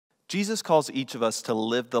Jesus calls each of us to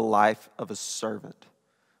live the life of a servant.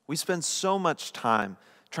 We spend so much time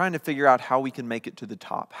trying to figure out how we can make it to the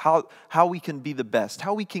top, how we can be the best,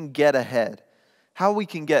 how we can get ahead, how we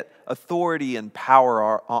can get authority and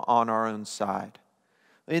power on our own side.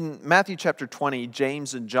 In Matthew chapter 20,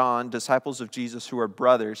 James and John, disciples of Jesus who are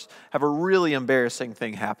brothers, have a really embarrassing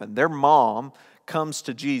thing happen. Their mom comes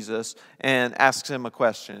to Jesus and asks him a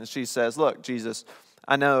question. She says, look, Jesus,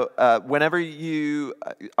 I know whenever you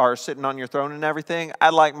are sitting on your throne and everything,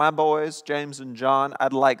 I'd like my boys, James and John,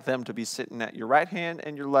 I'd like them to be sitting at your right hand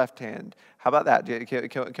and your left hand. How about that?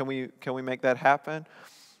 Can we make that happen?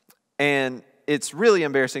 And it's really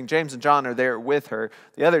embarrassing. James and John are there with her.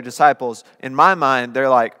 The other disciples, in my mind, they're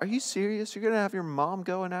like, are you serious? You're going to have your mom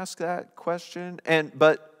go and ask that question?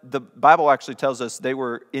 But the Bible actually tells us they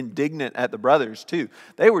were indignant at the brothers too.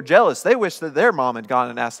 They were jealous. They wished that their mom had gone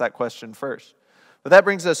and asked that question first. But that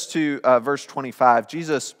brings us to verse 25.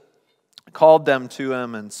 Jesus called them to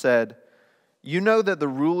him and said, you know that the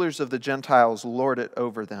rulers of the Gentiles lord it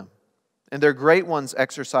over them, and their great ones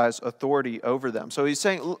exercise authority over them. So he's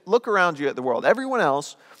saying, look around you at the world. Everyone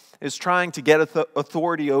else is trying to get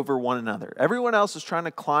authority over one another. Everyone else is trying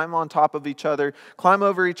to climb on top of each other, climb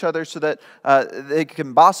over each other so that they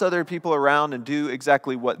can boss other people around and do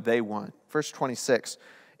exactly what they want. Verse 26,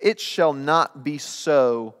 it shall not be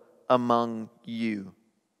so among you,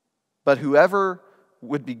 but whoever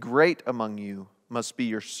would be great among you must be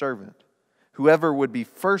your servant. Whoever would be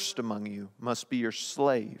first among you must be your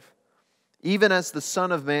slave. Even as the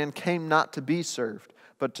Son of Man came not to be served,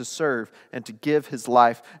 but to serve and to give his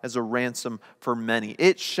life as a ransom for many.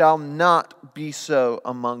 It shall not be so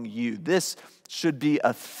among you. This should be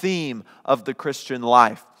a theme of the Christian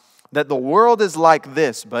life, that the world is like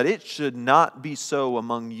this, but it should not be so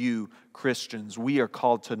among you Christians. We are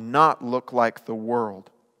called to not look like the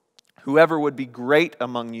world. Whoever would be great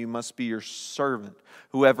among you must be your servant.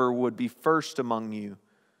 Whoever would be first among you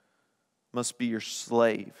must be your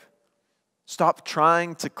slave. Stop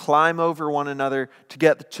trying to climb over one another to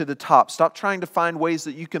get to the top. Stop trying to find ways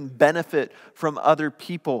that you can benefit from other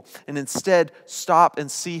people. And instead, stop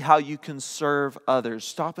and see how you can serve others.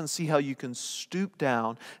 Stop and see how you can stoop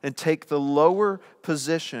down and take the lower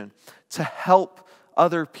position to help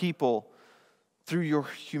other people through your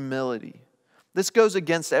humility. This goes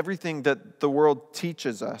against everything that the world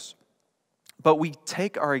teaches us. But we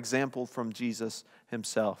take our example from Jesus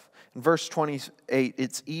himself. In verse 28,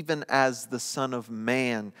 it's even as the Son of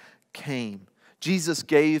Man came. Jesus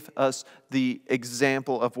gave us the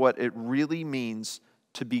example of what it really means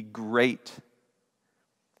to be great.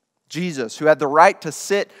 Jesus, who had the right to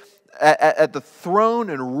sit at the throne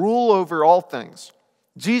and rule over all things.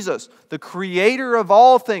 Jesus, the creator of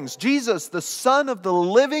all things. Jesus, the Son of the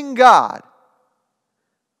living God.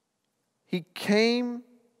 He came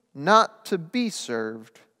not to be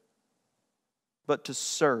served, but to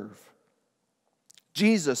serve.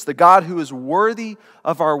 Jesus, the God who is worthy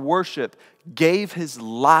of our worship, gave his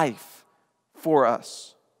life for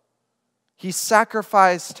us. He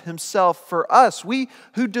sacrificed himself for us. We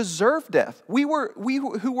who deserve death. We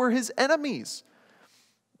who were his enemies.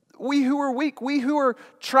 We who are weak. We who are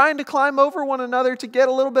trying to climb over one another to get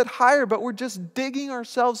a little bit higher, but we're just digging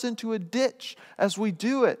ourselves into a ditch as we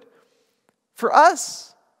do it. For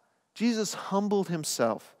us, Jesus humbled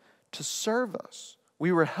himself to serve us.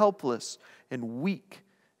 We were helpless and weak,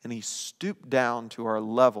 and he stooped down to our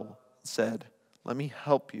level and said, let me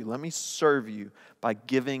help you, let me serve you by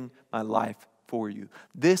giving my life for you.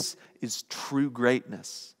 This is true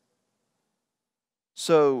greatness.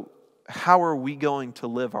 So, how are we going to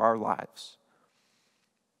live our lives?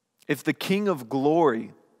 If the King of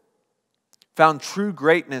Glory found true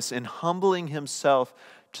greatness in humbling himself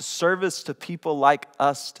to service to people like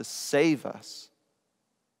us to save us,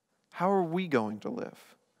 how are we going to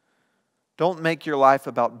live? Don't make your life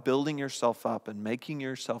about building yourself up and making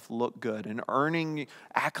yourself look good and earning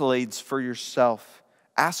accolades for yourself.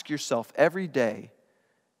 Ask yourself every day,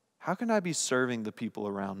 how can I be serving the people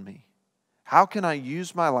around me? How can I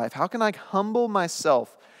use my life? How can I humble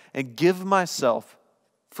myself and give myself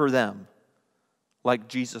for them like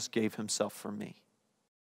Jesus gave himself for me?